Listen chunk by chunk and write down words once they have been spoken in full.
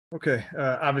Okay.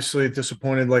 Obviously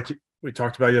disappointed, like we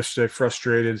talked about yesterday,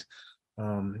 frustrated.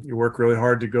 You work really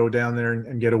hard to go down there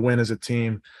and get a win as a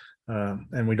team,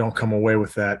 and we don't come away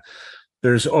with that.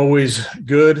 There's always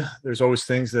good. There's always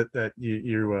things that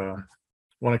you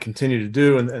want to continue to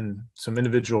do, and some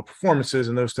individual performances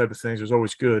and those type of things. There's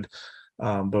always good,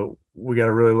 but we got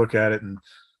to really look at it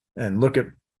and look at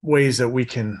ways that we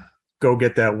can go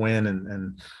get that win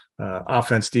and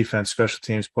offense, defense, special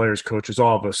teams, players, coaches,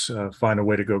 all of us find a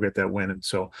way to go get that win. And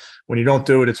so when you don't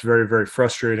do it, it's very, very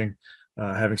frustrating.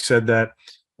 Having said that,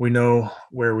 we know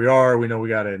where we are. We know we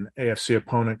got an AFC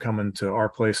opponent coming to our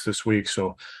place this week.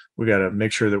 So we got to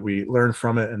make sure that we learn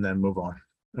from it and then move on.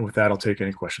 And with that, I'll take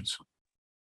any questions.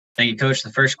 Thank you, Coach.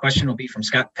 The first question will be from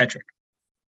Scott Petrick.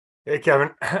 Hey,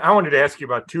 Kevin, I wanted to ask you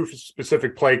about two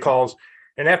specific play calls.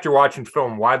 And after watching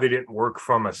film, why they didn't work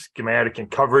from a schematic and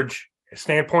coverage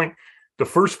standpoint. The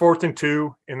first 4th and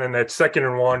 2, and then that 2nd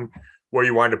and 1 where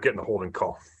you wind up getting the holding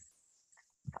call.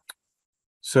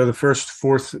 So the first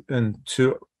 4th and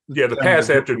 2. Yeah, the pass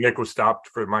after Nick was stopped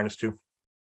for -2.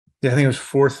 Yeah, I think it was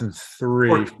 4th and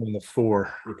 3 from the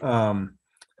 4. On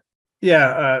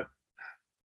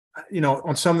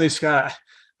some of these guys,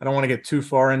 I don't want to get too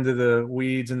far into the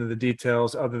weeds, into the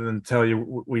details, other than tell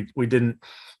you we didn't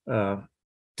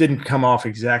come off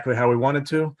exactly how we wanted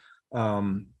to,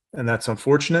 and that's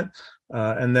unfortunate.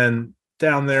 And then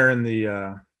down there in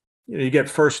the, you get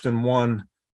 1st and 1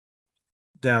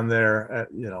 down there.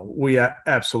 We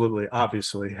absolutely,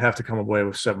 obviously, have to come away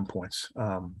with 7 points.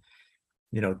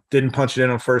 Didn't punch it in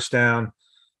on 1st down,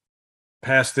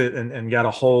 passed it and got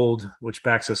a hold, which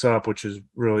backs us up, which is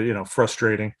really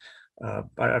frustrating.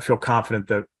 I feel confident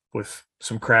that with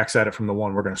some cracks at it from the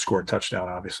 1, we're going to score a touchdown,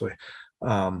 obviously.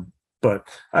 But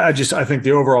I think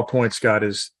the overall point, Scott,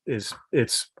 is it's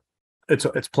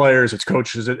players, it's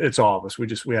coaches, it's all of us.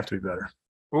 We have to be better.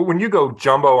 Well, when you go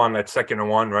jumbo on that 2nd and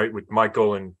 1, right, with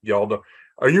Michael and Yaldo,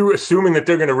 are you assuming that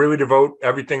they're going to really devote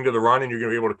everything to the run and you're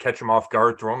going to be able to catch them off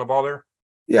guard throwing the ball there?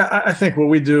 Yeah, I think what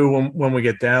we do when we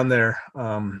get down there,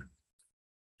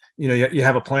 you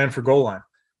have a plan for goal line,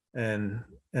 and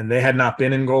they had not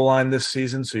been in goal line this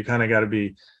season, so you kind of got to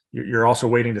be. You're also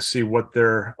waiting to see what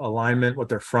their alignment, what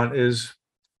their front is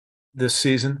this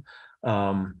season,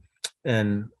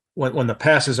 and when the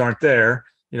passes aren't there,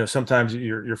 sometimes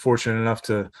you're fortunate enough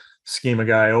to scheme a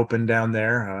guy open down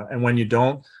there, and when you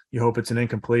don't, you hope it's an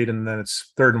incomplete, and then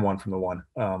it's 3rd and 1 from the 1.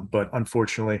 But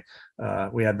unfortunately,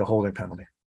 we had the holding penalty.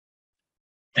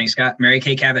 Thanks, Scott. Mary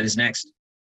Kay Cabot is next.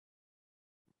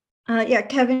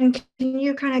 Kevin, can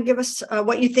you kind of give us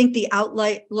what you think the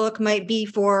outlook might be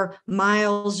for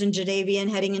Miles and Jadeveon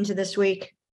heading into this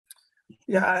week?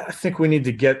 Yeah, I think we need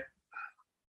to get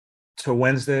to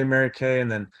Wednesday, Mary Kay, and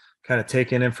then kind of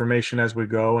take in information as we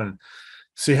go and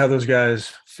see how those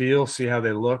guys feel, see how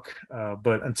they look.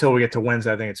 But until we get to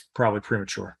Wednesday, I think it's probably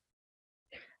premature.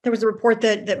 There was a report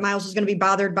that Miles is going to be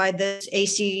bothered by this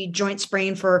AC joint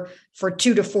sprain for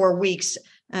 2 to 4 weeks.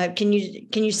 Can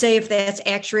you say if that's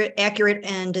accurate,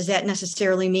 and does that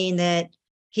necessarily mean that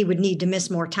he would need to miss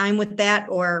more time with that,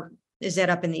 or is that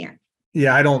up in the air?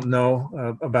 Yeah, I don't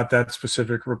know about that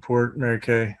specific report, Mary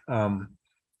Kay.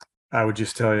 I would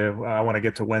just tell you I want to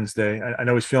get to Wednesday. I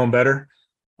know he's feeling better,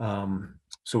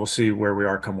 so we'll see where we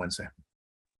are come Wednesday.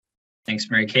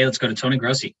 Thanks, Mary Kay. Let's go to Tony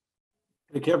Grossi.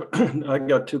 Hey, Kevin, I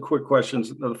got 2 quick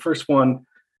questions. The first one,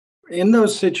 in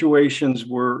those situations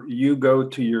where you go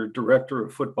to your director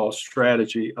of football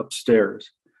strategy upstairs,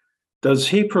 does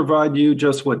he provide you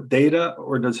just with data,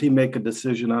 or does he make a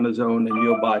decision on his own and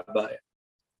you abide by it?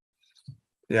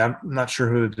 Yeah, I'm not sure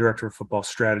who the director of football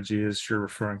strategy is you're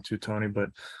referring to, Tony, but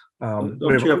don't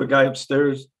you have a guy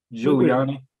upstairs,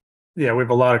 Giuliani? Yeah, we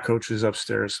have a lot of coaches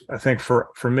upstairs. I think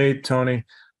for me, Tony,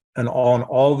 and on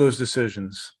all those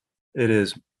decisions, it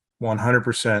is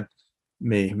 100%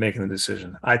 me making the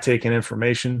decision. I take in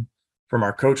information from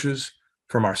our coaches,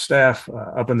 from our staff,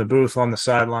 up in the booth, on the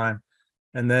sideline,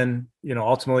 and then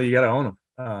ultimately you got to own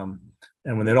them.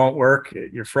 And when they don't work,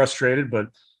 you're frustrated, but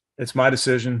it's my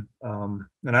decision. And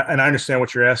I understand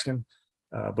what you're asking,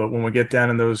 but when we get down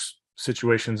in those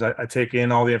situations, I take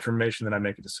in all the information, then I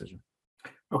make a decision.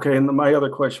 Okay, and my other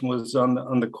question was on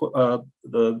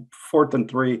the 4th and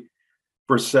 3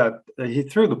 for Seth. He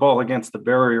threw the ball against the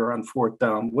barrier on 4th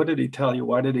down. What did he tell you?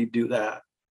 Why did he do that?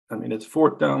 I mean, it's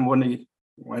 4th down.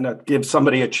 Why not give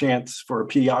somebody a chance for a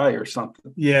PI or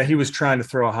something? Yeah, he was trying to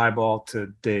throw a high ball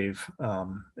to Dave,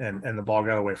 and the ball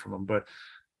got away from him. But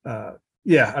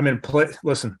yeah, I mean,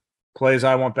 plays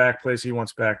I want back, plays he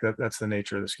wants back. That's the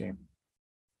nature of this game.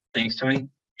 Thanks, Tony.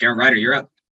 Garrett Ryder, you're up.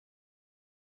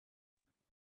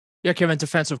 Yeah, Kevin,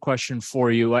 defensive question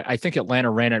for you. I think Atlanta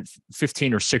ran it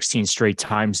 15 or 16 straight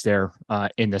times there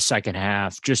in the second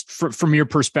half. Just from your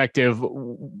perspective,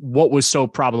 what was so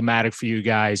problematic for you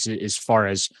guys as far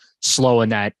as slowing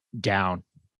that down?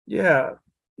 Yeah,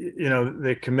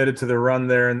 they committed to the run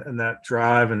there and that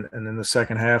drive and in the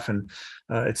second half, and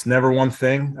it's never one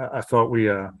thing. I thought we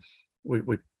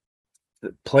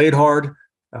played hard.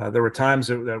 There were times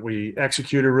that we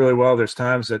executed really well. There's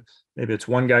times that maybe it's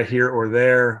one guy here or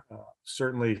there.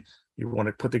 Certainly, you want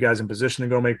to put the guys in position to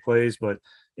go make plays, but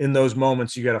in those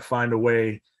moments, you got to find a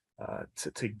way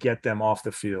to get them off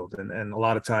the field. And a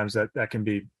lot of times that can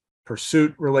be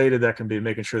pursuit related. That can be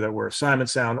making sure that we're assignment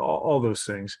sound, all those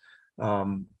things.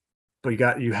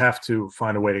 But you have to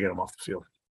find a way to get them off the field.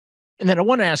 And then I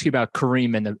want to ask you about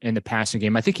Kareem in the passing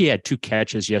game. I think he had 2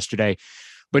 catches yesterday.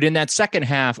 But in that second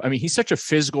half, I mean, he's such a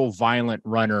physical, violent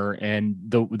runner, and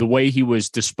the way he was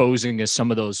disposing of some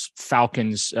of those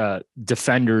Falcons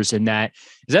defenders in that,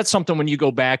 is that something when you go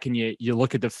back and you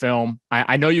look at the film?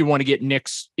 I know you want to get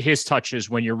his touches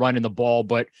when you're running the ball,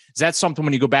 but is that something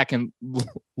when you go back and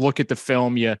look at the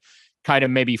film, you kind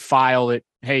of maybe file it,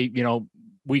 hey,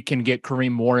 we can get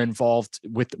Kareem more involved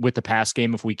with the pass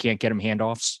game if we can't get him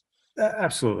handoffs?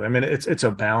 Absolutely. I mean, it's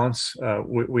a balance.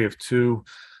 We have 2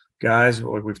 guys,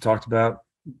 like we've talked about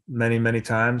many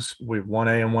times. We have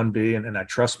 1A and 1B, and I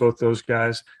trust both those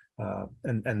guys.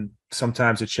 And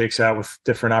sometimes it shakes out with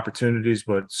different opportunities,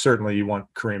 but certainly you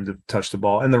want Kareem to touch the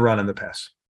ball in the run and the pass.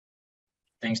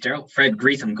 Thanks, Daryl. Fred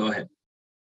Greetham, go ahead.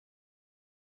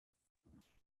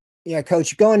 Yeah,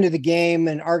 Coach, go into the game,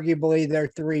 and arguably there are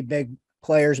 3 big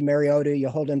players. Mariota, you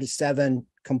hold him to 7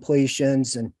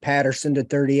 completions, and Patterson to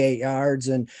 38 yards,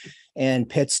 and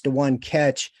Pitts to 1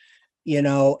 catch.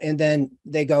 And then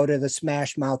they go to the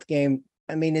smash mouth game.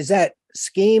 I mean, is that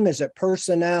scheme? Is it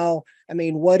personnel? I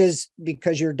mean,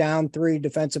 because you're down 3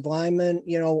 defensive linemen,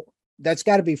 that's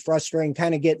got to be frustrating,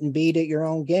 kind of getting beat at your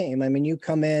own game. I mean, you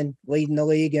come in leading the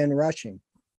league in rushing.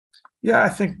 Yeah, I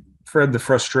think, Fred, the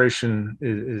frustration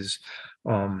is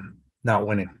not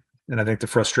winning. And I think the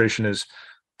frustration is,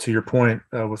 to your point,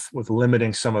 with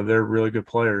limiting some of their really good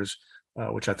players,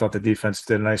 which I thought the defense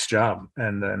did a nice job.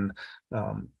 And then,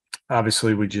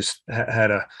 obviously, we just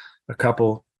had a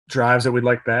couple drives that we'd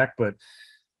like back, but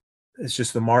it's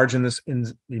just the margins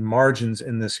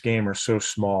in this game are so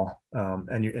small,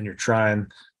 and you're trying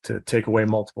to take away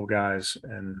multiple guys,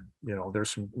 and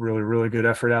there's some really good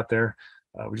effort out there.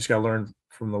 We just got to learn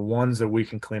from the ones that we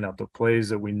can clean up, the plays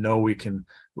that we know we can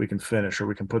finish, or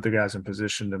we can put the guys in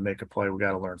position to make a play. We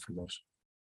got to learn from those.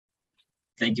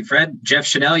 Thank you, Fred. Jeff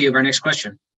Chanel, you have our next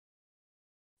question.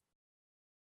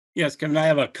 Yes, Kevin, I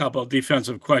have a couple of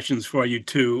defensive questions for you,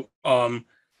 too. The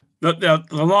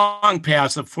long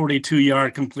pass, of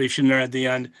 42-yard completion there at the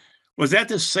end, was that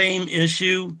the same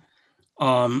issue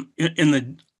in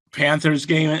the Panthers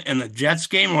game and the Jets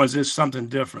game, or was this something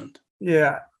different?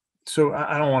 Yeah, so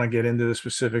I don't want to get into the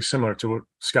specifics, similar to what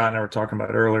Scott and I were talking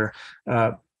about earlier.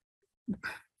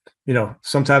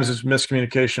 Sometimes it's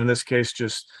miscommunication. In this case,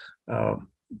 just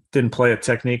didn't play a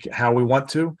technique how we want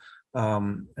to.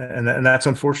 And that's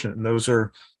unfortunate. And those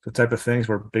are the type of things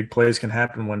where big plays can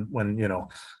happen when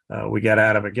we get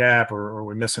out of a gap or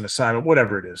we miss an assignment,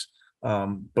 whatever it is.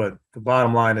 But the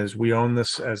bottom line is we own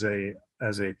this as a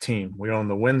team. We own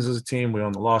the wins as a team. We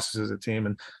own the losses as a team.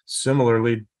 And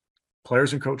similarly,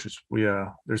 players and coaches,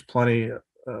 there's plenty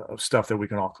of stuff that we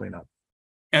can all clean up.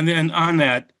 And then on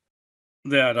that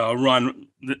run,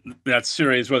 that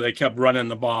series where they kept running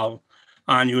the ball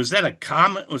on you, was there a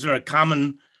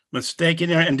common mistake in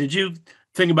there? And did you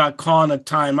think about calling a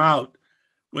timeout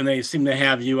when they seem to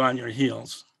have you on your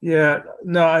heels? Yeah,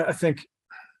 no, I think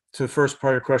to the first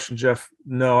part of your question, Jeff,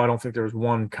 no, I don't think there was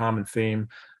one common theme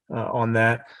on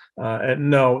that. And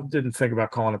no, didn't think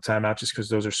about calling a timeout just because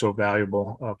those are so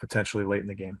valuable potentially late in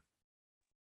the game.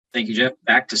 Thank you, Jeff.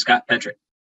 Back to Scott Petrick.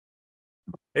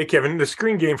 Hey, Kevin, the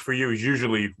screen game for you is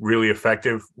usually really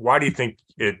effective. Why do you think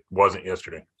it wasn't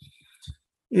yesterday?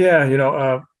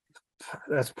 Yeah,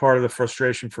 that's part of the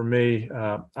frustration for me.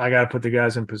 I got to put the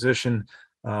guys in position.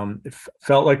 It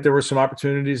felt like there were some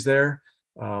opportunities there.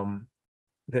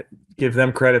 That give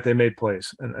them credit, they made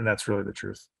plays, and that's really the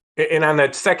truth. And on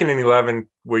that 2nd and 11,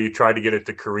 where you tried to get it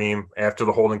to Kareem after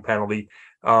the holding penalty,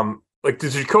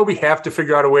 does Jacoby have to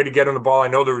figure out a way to get on the ball? I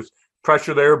know there was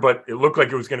pressure there, but it looked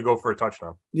like it was going to go for a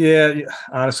touchdown. Yeah,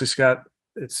 honestly, Scott,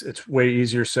 it's way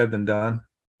easier said than done.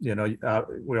 I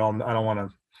don't want to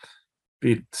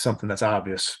be something that's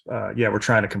obvious. We're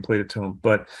trying to complete it to him,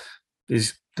 but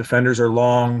these defenders are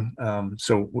long,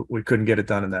 so we couldn't get it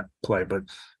done in that play. But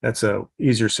that's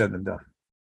easier said than done.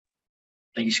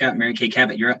 Thank you, Scott. Mary Kay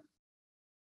Cabot, you're up.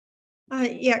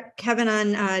 Yeah, Kevin,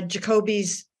 on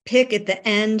Jacoby's pick at the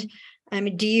end. I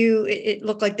mean, it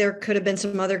looked like there could have been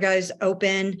some other guys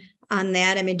open on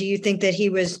that. I mean, do you think that he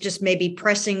was just maybe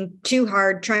pressing too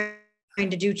hard, trying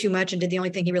to do too much, and did the only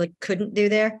thing he really couldn't do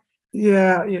there?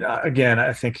 Yeah, again,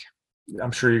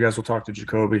 I'm sure you guys will talk to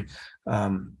Jacoby.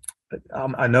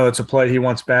 I know it's a play he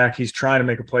wants back. He's trying to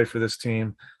make a play for this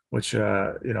team, which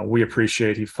we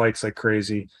appreciate. He fights like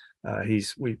crazy.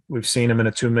 We've seen him in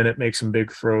a 2-minute make some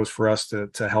big throws for us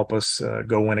to help us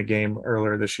go win a game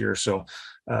earlier this year. So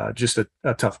just a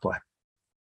tough play.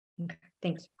 Okay,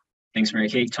 thanks. Thanks, Mary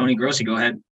Kay. Tony Grossi, go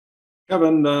ahead.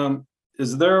 Kevin,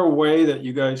 is there a way that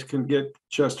you guys can get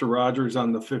Chester Rogers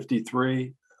on the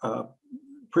 53?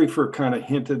 Prefer kind of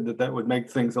hinted that would make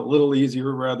things a little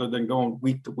easier rather than going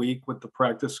week to week with the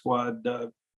practice squad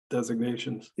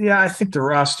designations. Yeah, I think the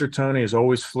roster, Tony, is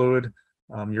always fluid.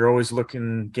 You're always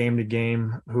looking game to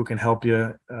game who can help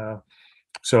you.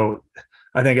 So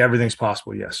I think everything's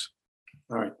possible. Yes.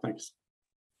 All right. Thanks.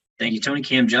 Thank you, Tony.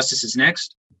 Cam Justice is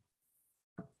next.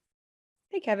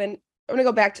 Hey, Kevin. I'm going to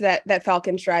go back to that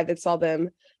Falcons drive that saw them,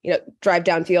 drive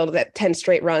downfield, that 10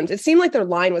 straight runs. It seemed like their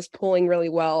line was pulling really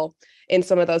well in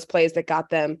some of those plays that got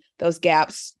them those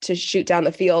gaps to shoot down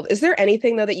the field. Is there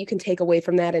anything, though, that you can take away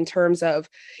from that in terms of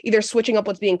either switching up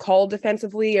what's being called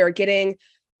defensively or getting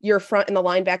your front and the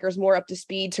linebackers more up to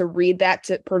speed to read that,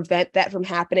 to prevent that from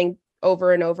happening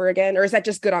over and over again? Or is that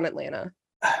just good on Atlanta?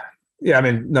 Yeah, I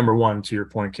mean, number one, to your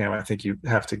point, Cam, I think you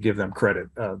have to give them credit.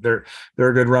 They're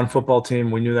a good run football team.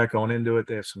 We knew that going into it.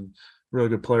 They have some really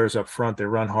good players up front. They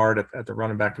run hard at the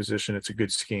running back position. It's a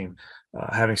good scheme.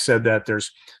 Having said that,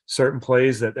 there's certain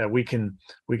plays that we can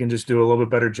just do a little bit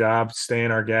better job, stay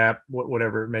in our gap,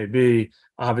 whatever it may be.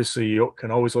 Obviously, you can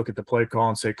always look at the play call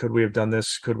and say, could we have done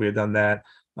this? Could we have done that?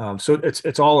 So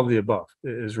it's all of the above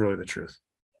is really the truth.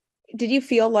 Did you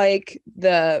feel like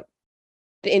the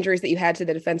injuries that you had to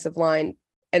the defensive line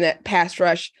and that pass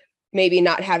rush, maybe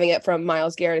not having it from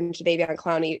Myles Garrett and Jadeveon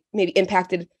Clowney, maybe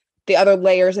impacted the other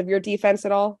layers of your defense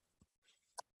at all?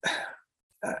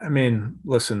 I mean,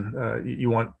 listen, you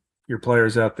want your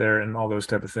players out there and all those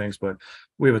type of things, but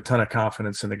we have a ton of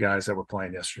confidence in the guys that were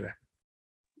playing yesterday.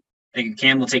 Thank you,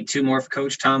 Cam. We'll take two more for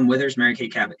Coach Tom Withers, Mary Kay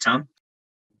Cabot. Tom?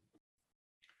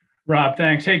 Rob,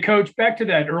 thanks. Hey, Coach, back to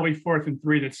that early 4th and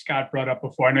 3 that Scott brought up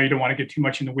before. I know you don't want to get too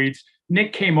much in the weeds.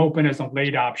 Nick came open as a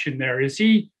late option there. Is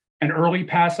he an early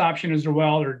pass option as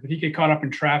well, or did he get caught up in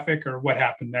traffic, or what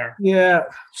happened there? Yeah,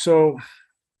 so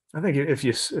I think if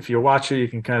you watch it, you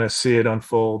can kind of see it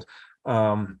unfold.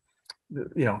 Again,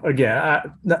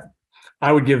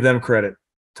 I would give them credit,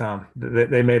 Tom.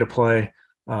 They made a play,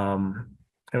 and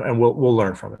we'll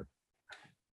learn from it.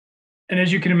 And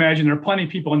as you can imagine, there are plenty of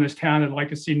people in this town that like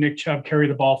to see Nick Chubb carry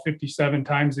the ball 57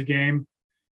 times a game.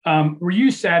 Were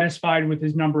you satisfied with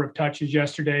his number of touches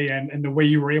yesterday and the way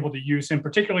you were able to use him,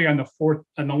 particularly on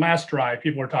the last drive?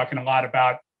 People are talking a lot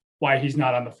about why he's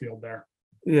not on the field there.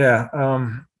 Yeah.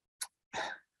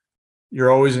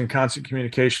 You're always in constant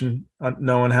communication,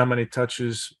 knowing how many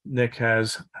touches Nick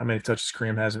has, how many touches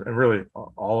Kareem has, and really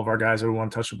all of our guys that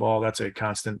want to touch the ball. That's a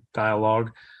constant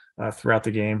dialogue throughout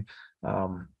the game.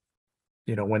 When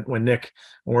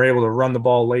we're able to run the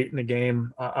ball late in the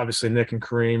game, obviously Nick and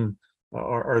Kareem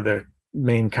are the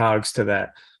main cogs to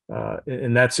that.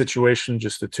 In that situation,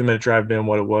 just the 2-minute drive being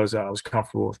what it was, I was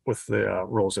comfortable with the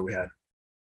roles that we had.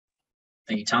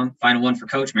 Thank you, Tom. Final one for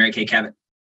Coach, Mary Kay Cabot.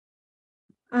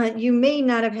 You may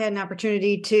not have had an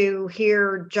opportunity to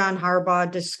hear John Harbaugh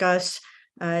discuss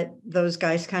those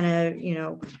guys kind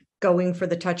of, going for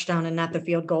the touchdown and not the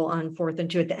field goal on 4th and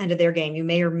 2 at the end of their game. You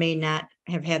may or may not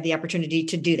have had the opportunity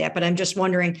to do that, but I'm just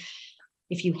wondering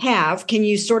if you have, can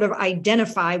you sort of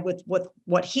identify with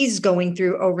what he's going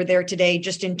through over there today,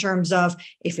 just in terms of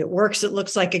if it works, it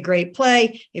looks like a great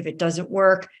play. If it doesn't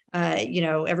work,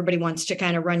 everybody wants to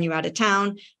kind of run you out of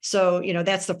town. So,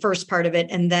 that's the first part of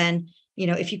it. And then,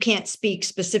 if you can't speak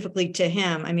specifically to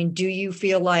him, I mean, do you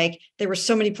feel like there were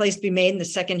so many plays to be made in the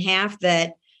second half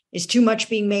that is too much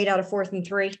being made out of 4th and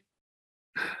 3?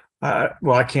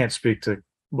 Well, I can't speak to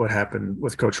what happened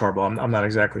with Coach Harbaugh. I'm not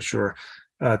exactly sure.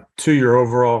 To your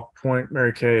overall point,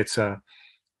 Mary Kay, it's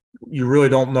you really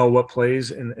don't know what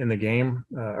plays in the game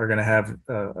are going to have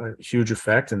a huge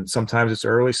effect, and sometimes it's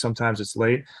early, sometimes it's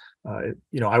late.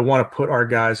 I want to put our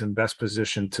guys in best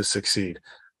position to succeed.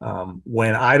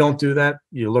 When I don't do that,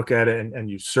 you look at it and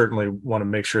you certainly want to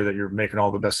make sure that you're making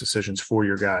all the best decisions for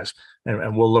your guys.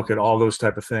 And we'll look at all those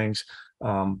type of things.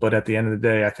 But at the end of the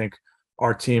day, I think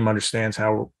our team understands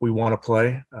how we want to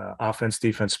play, offense,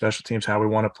 defense, special teams, how we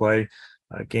want to play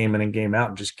game in and game out,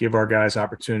 and just give our guys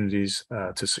opportunities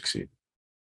to succeed.